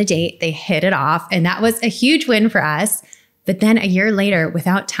 They went on the date. They hit it off. And that was a huge win for us. But then a year later,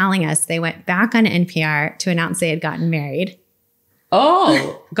 without telling us, they went back on NPR to announce they had gotten married.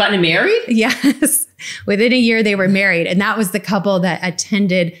 Oh, gotten married? Yes. Within a year, they were married. And that was the couple that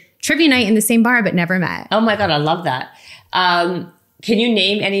attended trivia night in the same bar, but never met. Oh my God, I love that. Can you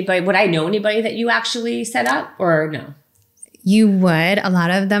name anybody? Would I know anybody that you actually set up, or no? You would. A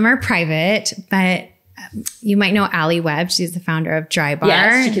lot of them are private, but you might know Allie Webb. She's the founder of Dry Bar.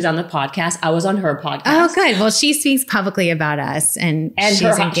 Yes, she's on the podcast. I was on her podcast. Oh, good. Well, she speaks publicly about us, and she's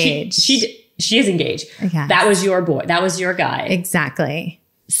engaged. She is engaged. Yes. That was your boy. That was your guy. Exactly.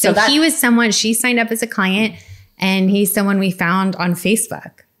 So he was someone, she signed up as a client, and he's someone we found on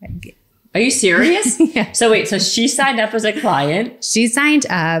Facebook. Are you serious? Yeah. So wait, so she signed up as a client. She signed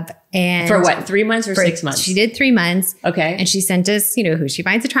up, and for what, 3 months or 6 months? She did 3 months. Okay. And she sent us, who she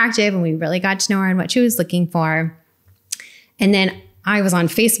finds attractive, and we really got to know her and what she was looking for. And then I was on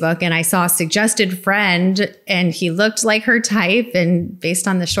Facebook and I saw a suggested friend, and he looked like her type, and based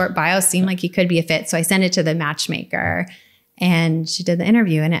on the short bio, seemed like he could be a fit. So I sent it to the Matchmaker, and she did the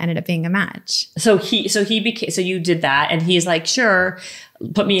interview, and it ended up being a match. So you did that, and he's like, sure,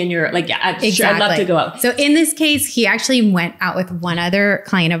 put me in your, exactly. Sure, I'd love to go out. So in this case, he actually went out with one other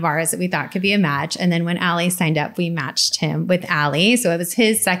client of ours that we thought could be a match. And then when Allie signed up, we matched him with Allie. So it was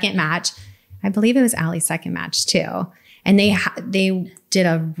his second match. I believe it was Allie's second match too. And they did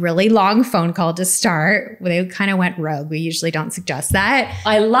a really long phone call to start. They kind of went rogue. We usually don't suggest that.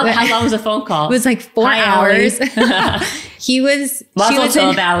 I love how long was the phone call? It was like 4 hours. She was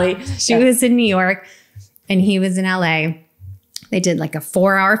in New York, and he was in LA. They did like a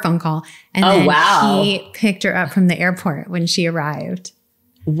 4-hour phone call. And then he picked her up from the airport when she arrived.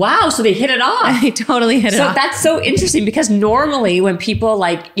 Wow. So they hit it off. They totally hit it off. So that's so interesting, because normally when people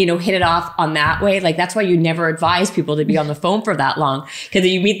hit it off on that way, that's why you never advise people to be on the phone for that long. Because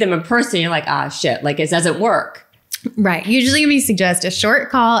you meet them in person, you're like, shit, it doesn't work. Right. Usually we suggest a short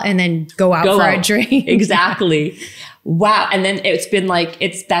call and then go out for a drink. Exactly. Wow. And then it's been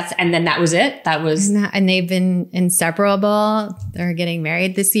and then that was it. And they've been inseparable. They're getting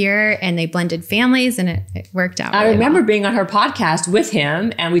married this year, and they blended families, and it worked out. I remember being on her podcast with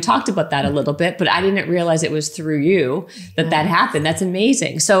him, and we talked about that a little bit, but I didn't realize it was through you that happened. That's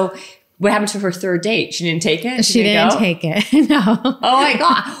amazing. So what happened to her third date? She didn't take it? She didn't take it. No. Oh my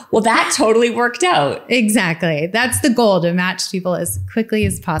God. Well, that totally worked out. Exactly. That's the goal, to match people as quickly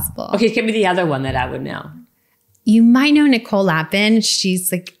as possible. Okay. Give me the other one that I would know. You might know Nicole Lappin.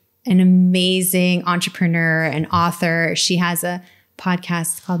 She's an amazing entrepreneur and author. She has a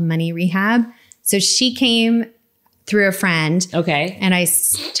podcast called Money Rehab. So she came through a friend. Okay. And I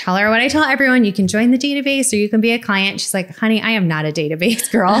tell her what I tell everyone: you can join the database or you can be a client. She's like, honey, I am not a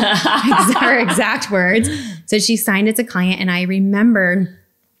database girl. Her exact words. So she signed as a client. And I remember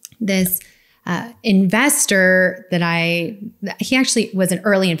this investor he actually was an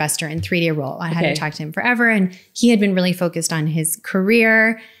early investor in 3 Day Rule. I hadn't talked to him forever, and he had been really focused on his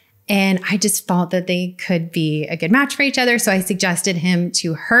career. And I just felt that they could be a good match for each other. So I suggested him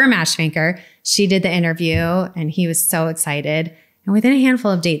to her matchmaker. She did the interview, and he was so excited. And within a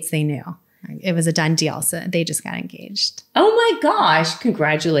handful of dates, they knew it was a done deal. So they just got engaged. Oh my gosh.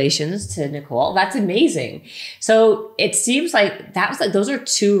 Congratulations to Nicole. That's amazing. So it seems like those are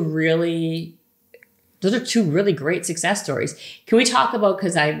two really great success stories. Can we talk about,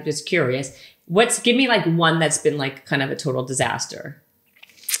 because I'm just curious, give me one that's been kind of a total disaster.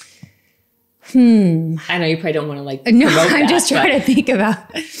 I know you probably don't want to no, I'm just trying to think about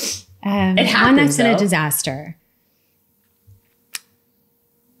it happens, one that's been a disaster.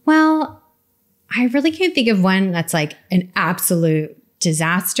 Well, I really can't think of one that's an absolute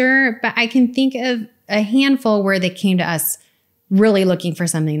disaster, but I can think of a handful where they came to us really looking for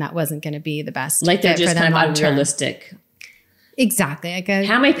something that wasn't going to be the best. They're just kind of unrealistic. Exactly.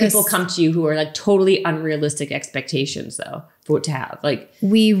 How many people come to you who are totally unrealistic expectations though for what to have?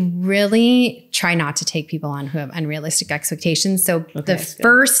 We really try not to take people on who have unrealistic expectations. So the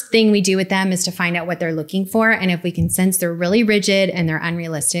first thing we do with them is to find out what they're looking for. And if we can sense they're really rigid and they're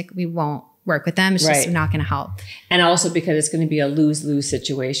unrealistic, we won't work with them. It's just not going to help. And also because it's going to be a lose-lose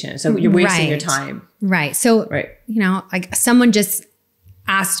situation. So you're wasting your time. Right. So, someone just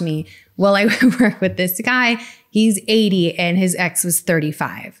asked me, will I work with this guy? he's 80 and his ex was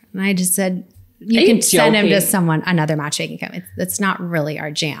 35. And I just said, you can send him to another matchmaking company. That's not really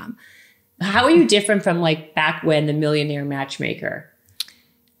our jam. How are you different from like back when the Millionaire Matchmaker?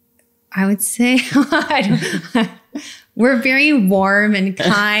 I would say we're very warm and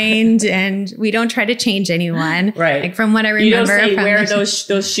kind, and we don't try to change anyone. Right. Like from what I remember. You don't say wear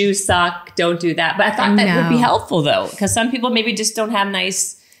those shoes suck, don't do that. But I thought that would be helpful though, because some people maybe just don't have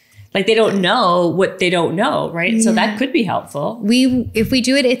nice, like they don't know what they don't know, right? Yeah. So that could be helpful. If we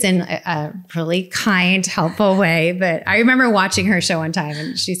do it, it's in a really kind, helpful way. But I remember watching her show one time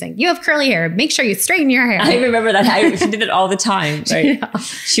and she's saying, you have curly hair, make sure you straighten your hair. I remember that. She did it all the time, right? Yeah.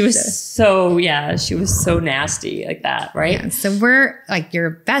 She was so nasty like that, right? Yeah. So we're like your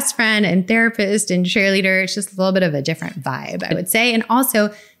best friend and therapist and cheerleader. It's just a little bit of a different vibe, I would say. And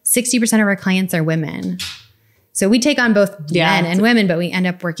also 60% of our clients are women. So we take on both men and women, but we end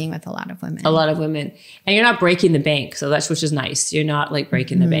up working with a lot of women. A lot of women. And you're not breaking the bank. So that's, which is nice. You're not like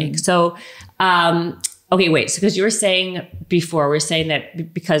breaking the bank. So, okay, wait. So because you were saying before, we're saying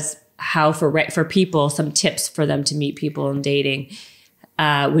that because how for people, some tips for them to meet people in dating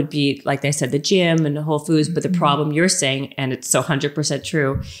would be, like they said, the gym and the Whole Foods. But the problem you're saying, and it's so 100%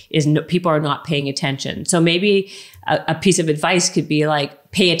 true, is people are not paying attention. So maybe a piece of advice could be like,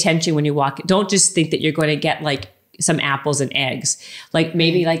 pay attention when you walk. Don't just think that you're going to get like some apples and eggs. Like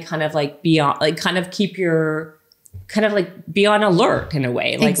maybe like kind of like be on, like kind of keep your, kind of like be on alert in a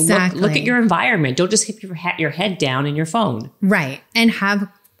way. Like look at your environment. Don't just keep your head down in your phone. Right. And have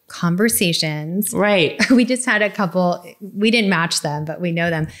conversations. Right. We just had a couple, we didn't match them, but we know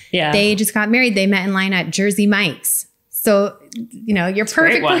them. Yeah. They just got married. They met in line at Jersey Mike's. So, you know, your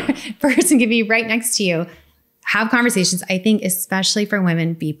perfect person could be right next to you. Have conversations. I think especially for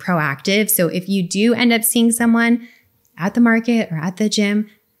women, be proactive. So if you do end up seeing someone at the market or at the gym,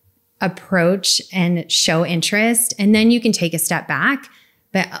 approach and show interest, and then you can take a step back.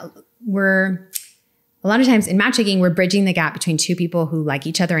 But a lot of times in matchmaking, we're bridging the gap between two people who like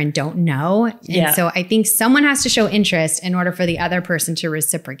each other and don't know. And so I think someone has to show interest in order for the other person to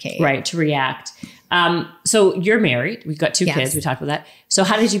reciprocate. Right, to react. So you're married. We've got two kids. We talked about that. So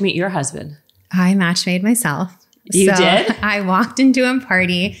how did you meet your husband? I match-made myself. You did? I walked into a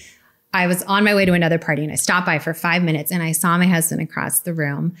party. I was on my way to another party and I stopped by for 5 minutes and I saw my husband across the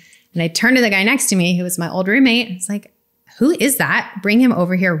room. And I turned to the guy next to me, who was my old roommate. It's like, who is that? Bring him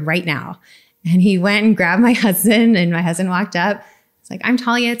over here right now. And he went and grabbed my husband, and my husband walked up. It's like, I'm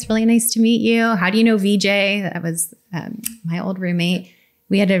Talia. It's really nice to meet you. How do you know VJ? That was my old roommate.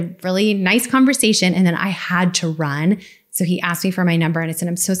 We had a really nice conversation, and then I had to run. So he asked me for my number and I said,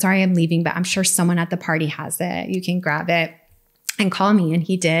 I'm so sorry I'm leaving, but I'm sure someone at the party has it. You can grab it and call me. And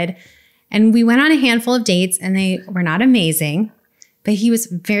he did. And we went on a handful of dates, and they were not amazing, but he was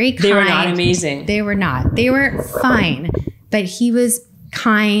very kind. They were not amazing. They were not. They were fine, but he was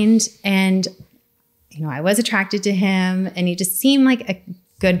kind, and, you know, I was attracted to him, and he just seemed like a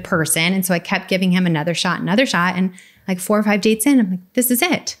good person. And so I kept giving him another shot. And like 4 or 5 dates in, I'm like, this is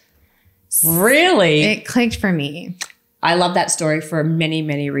it. Really? It clicked for me. I love that story for many,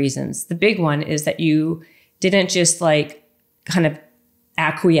 many reasons. The big one is that you didn't just like kind of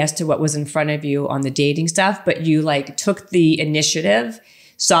acquiesce to what was in front of you on the dating stuff, but you like took the initiative,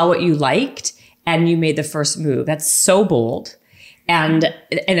 saw what you liked, and you made the first move. That's so bold. And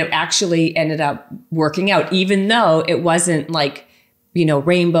it actually ended up working out, even though it wasn't like, you know,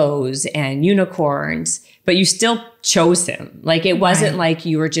 rainbows and unicorns, but you still chose him. Like it wasn't like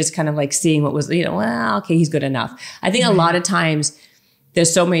you were just kind of like seeing what was, you know, well, okay, he's good enough. I think a lot of times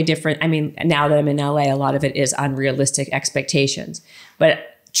there's so many different, I mean, now that I'm in LA, a lot of it is unrealistic expectations.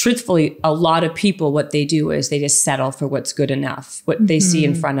 But truthfully, a lot of people, what they do is they just settle for what's good enough, what they see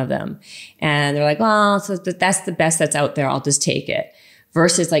in front of them. And they're like, well, so that's the best that's out there. I'll just take it.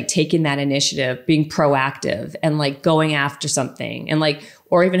 Versus like taking that initiative, being proactive and like going after something and like,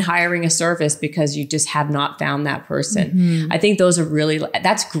 or even hiring a service because you just have not found that person. I think those are really,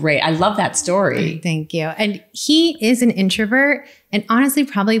 that's great. I love that story. Thank you. And he is an introvert and honestly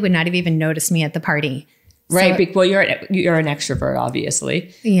probably would not have even noticed me at the party. Right. So, well, you're an extrovert,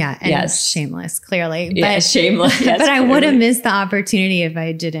 obviously. Yeah. And shameless, clearly. Yeah, but, shameless. Yes, but I would have missed the opportunity if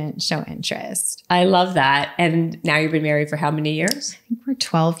I didn't show interest. I love that. And now you've been married for how many years? I think we're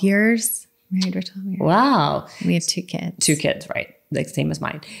 12 years. Married for 12 years. Wow. We have 2 kids. 2 kids, right. Like same as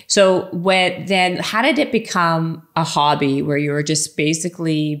mine. So how did it become a hobby where you were just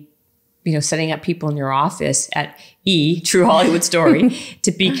basically, you know, setting up people in your office at True Hollywood Story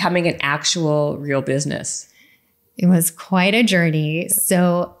to becoming an actual real business? It was quite a journey.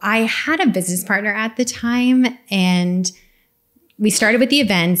 So I had a business partner at the time and we started with the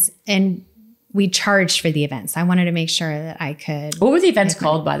events and we charged for the events. I wanted to make sure that I could. What were the events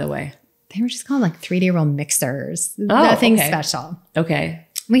called, by the way? They were just called like 3 Day Rule Mixers. Nothing special. Okay.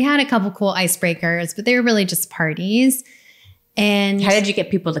 We had a couple cool icebreakers, but they were really just parties. And how did you get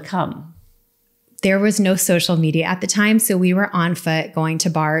people to come? There was no social media at the time. So we were on foot, going to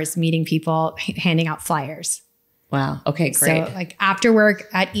bars, meeting people, handing out flyers. Wow. Okay, great. So like after work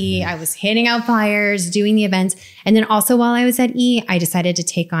at E, I was handing out flyers, doing the events. And then also while I was at E, I decided to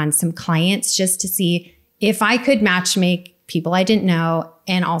take on some clients just to see if I could matchmake people I didn't know,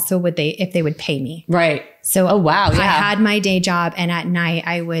 and also if they would pay me. Right. So I had my day job, and at night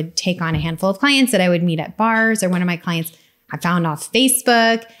I would take on a handful of clients that I would meet at bars, or one of my clients I found off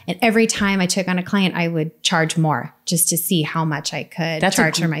Facebook. And every time I took on a client, I would charge more just to see how much I could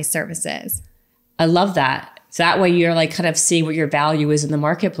charge for my services. I love that. So that way you're like kind of seeing what your value is in the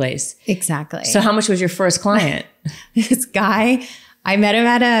marketplace. Exactly. So how much was your first client? This guy, I met him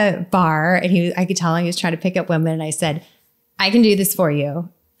at a bar, and I could tell he was trying to pick up women. And I said, I can do this for you.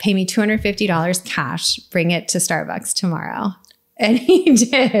 Pay me $250 cash. Bring it to Starbucks tomorrow. And he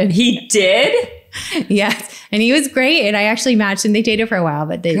did. He did? Yes. And he was great. And I actually matched, and they dated for a while,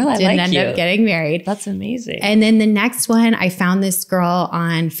 but they didn't end up getting married. That's amazing. And then the next one, I found this girl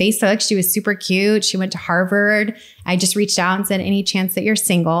on Facebook. She was super cute. She went to Harvard. I just reached out and said, any chance that you're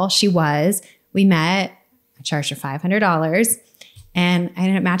single? She was. We met. I charged her $500. And I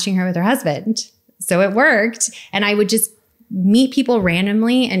ended up matching her with her husband. So it worked. And I would just meet people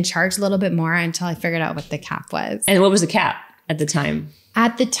randomly and charge a little bit more until I figured out what the cap was. And what was the cap at the time?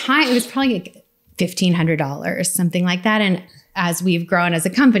 At the time, it was probably like $1,500, something like that. And as we've grown as a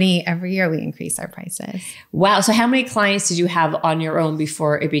company, every year we increase our prices. Wow. So how many clients did you have on your own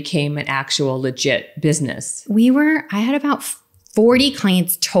before it became an actual legit business? I had about 40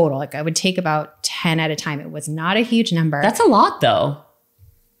 clients total. Like I would take about 10 at a time. It was not a huge number. That's a lot though.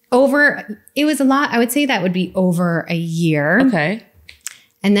 It was a lot. I would say that would be over a year. Okay.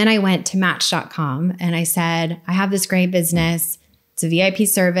 And then I went to Match.com and I said, I have this great business. It's a VIP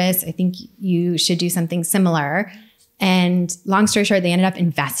service. I think you should do something similar. And long story short, they ended up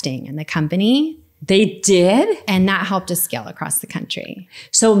investing in the company. They did? And that helped us scale across the country.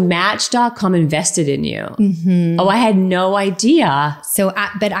 So Match.com invested in you. Mm-hmm. Oh, I had no idea.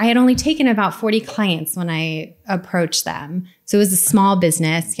 But I had only taken about 40 clients when I approached them. So it was a small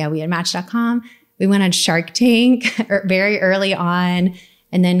business. Yeah, we had Match.com. We went on Shark Tank very early on.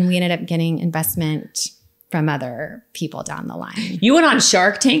 And then we ended up getting investment from other people down the line. You went on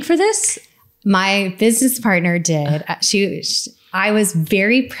Shark Tank for this? My business partner did. I was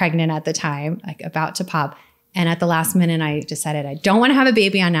very pregnant at the time, like about to pop. And at the last minute, I decided I don't want to have a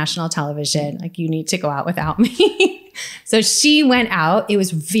baby on national television. Like, you need to go out without me. So she went out. It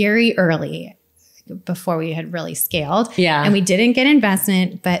was very early before we had really scaled. Yeah. And we didn't get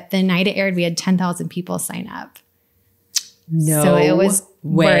investment, but the night it aired, we had 10,000 people sign up. No So it was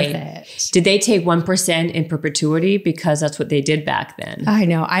way. worth it. Did they take 1% in perpetuity? Because that's what they did back then. I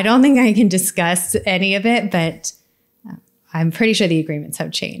know. I don't think I can discuss any of it, but I'm pretty sure the agreements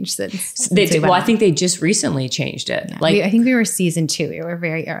have changed since They did. Well, I think they just recently changed it. Yeah. I think we were season 2. We were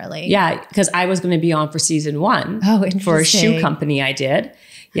very early. Yeah, because I was going to be on for season 1. Oh, interesting. For a shoe company I did.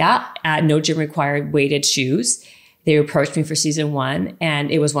 Yeah, no gym required weighted shoes. They approached me for season 1,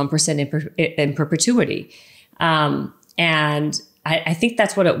 and it was 1% in perpetuity. And I think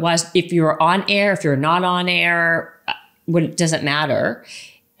that's what it was. If you're on air, if you're not on air, it doesn't matter.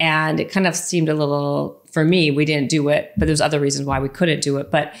 And it kind of seemed a little, for me, we didn't do it, but there's other reasons why we couldn't do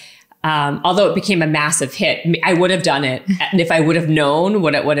it. But although it became a massive hit, I would have done it if I would have known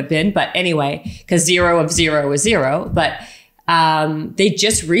what it would have been. But anyway, because 0 of 0 is 0. But they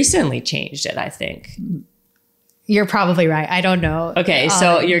just recently changed it, I think. You're probably right. I don't know. Okay,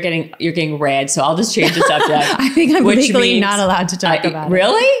 so you're getting red. So I'll just change the subject. I think I'm legally not allowed to talk about it.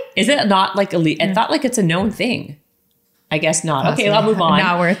 Really? Is it not like elite? I thought like it's a known thing. I guess not. Possibly. Okay, I'll move on.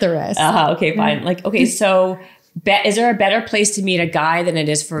 Not worth the risk. Okay, fine. Like, okay, so is there a better place to meet a guy than it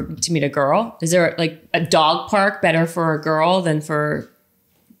is to meet a girl? Is there like a dog park better for a girl than for?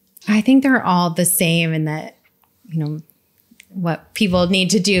 I think they're all the same in that, what people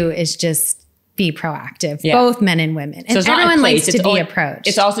need to do is just be proactive, both men and women. And so everyone likes to be approached.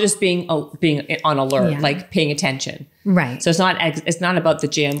 It's also just being on alert, like paying attention. Right. So it's not about the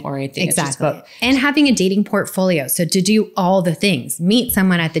gym or anything. Exactly. It's just about, and having a dating portfolio. So to do all the things, meet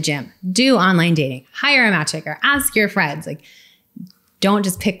someone at the gym, do online dating, hire a matchmaker, ask your friends, like don't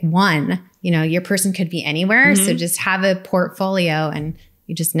just pick one, your person could be anywhere. Mm-hmm. So just have a portfolio and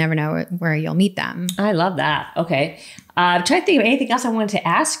you just never know where you'll meet them. I love that. Okay. I'm trying to think of anything else I wanted to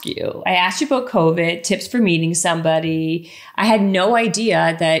ask you. I asked you about COVID, tips for meeting somebody. I had no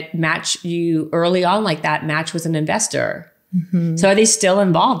idea that early on like that, Match was an investor. Mm-hmm. So are they still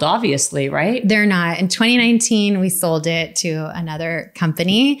involved? Obviously, right? They're not. In 2019, we sold it to another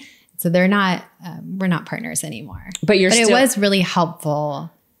company. So they're not, we're not partners anymore. But it was really helpful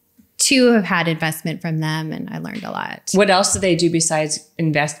to have had investment from them, and I learned a lot. What else do they do besides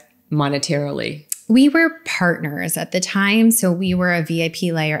invest monetarily? We were partners at the time. So we were a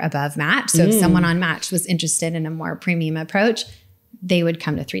VIP layer above Match. So if someone on Match was interested in a more premium approach, they would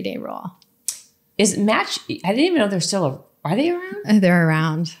come to 3 Day Rule. Is Match, I didn't even know they're still, are they around? They're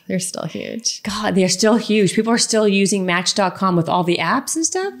around. They're still huge. God, they're still huge. People are still using Match.com with all the apps and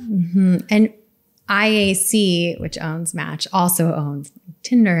stuff. Mm-hmm. And IAC, which owns Match, also owns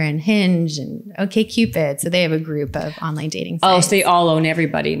Tinder and Hinge and OkCupid. So they have a group of online dating sites. Oh, so they all own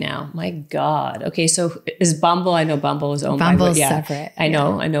everybody now. My God. Okay, so is Bumble? I know Bumble is owned by Bumble's separate. I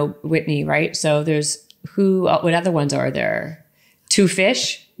know Whitney, right? So there's what other ones are there? Two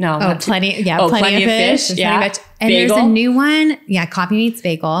Fish? No. Oh, plenty of fish. Yeah. And Bagel. there's a new one. Yeah, Coffee Meets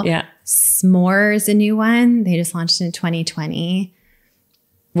Bagel. Yeah. S'more is a new one. They just launched in 2020.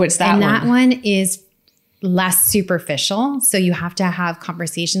 What's that one? And that one is less superficial. So you have to have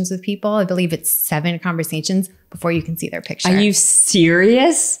conversations with people. I believe it's 7 conversations before you can see their picture. Are you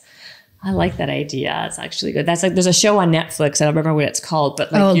serious? I like that idea. It's actually good. That's like, there's a show on Netflix. I don't remember what it's called,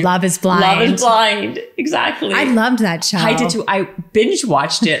 but like Love is Blind. Love is Blind. Exactly. I loved that show. I did too. I binge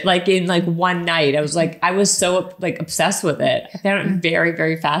watched it like in like one night. I was so like obsessed with it. I found it very,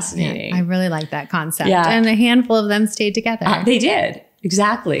 very fascinating. Yeah, I really like that concept. Yeah. And a handful of them stayed together. They did.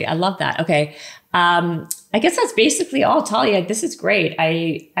 Exactly. I love that. Okay. I guess that's basically all, Talia. This is great.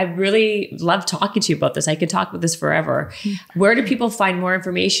 I really love talking to you about this. I could talk about this forever. Where do people find more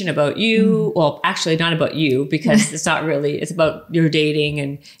information about you? Well, actually not about you, because it's not really, it's about your dating,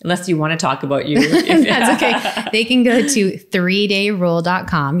 and unless you want to talk about you. That's okay. They can go to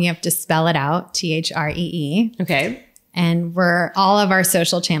 3dayrule.com. You have to spell it out, THREE. Okay. And all of our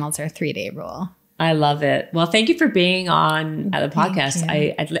social channels are 3 Day Rule. I love it. Well, thank you for being on the podcast.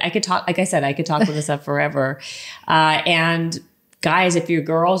 I could talk, like I said, I could talk with this up forever. And guys, if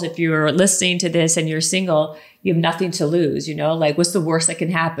you're listening to this and you're single, you have nothing to lose, like what's the worst that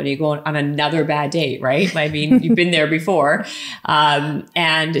can happen? You go on another bad date, right? I mean, you've been there before.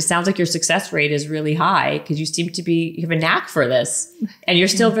 And it sounds like your success rate is really high because you have a knack for this, and you're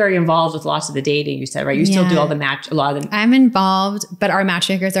still very involved with lots of the dating, you said, right? You still do a lot of them. I'm involved, but our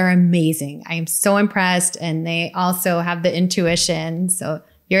matchmakers are amazing. I am so impressed, and they also have the intuition. So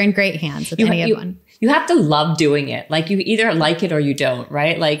you're in great hands with anyone. You have to love doing it. Like you either like it or you don't,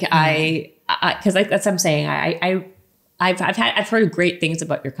 right? Like because that's what I'm saying. I've heard great things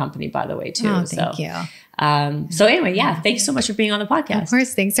about your company, by the way, too. Oh, thank you. So anyway, thanks so much for being on the podcast. Of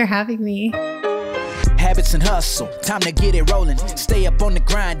course, thanks for having me. Habits and hustle, time to get it rolling. Stay up on the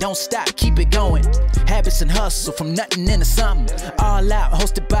grind, don't stop, keep it going. Habits and hustle, from nothing into something. All out,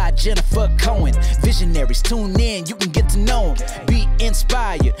 hosted by Jennifer Cohen. Visionaries, tune in, you can get to know them. Be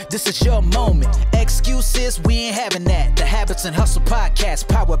inspired, this is your moment. Excuses, we ain't having that. The Habits and Hustle podcast,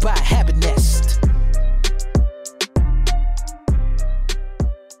 powered by Habit Nest.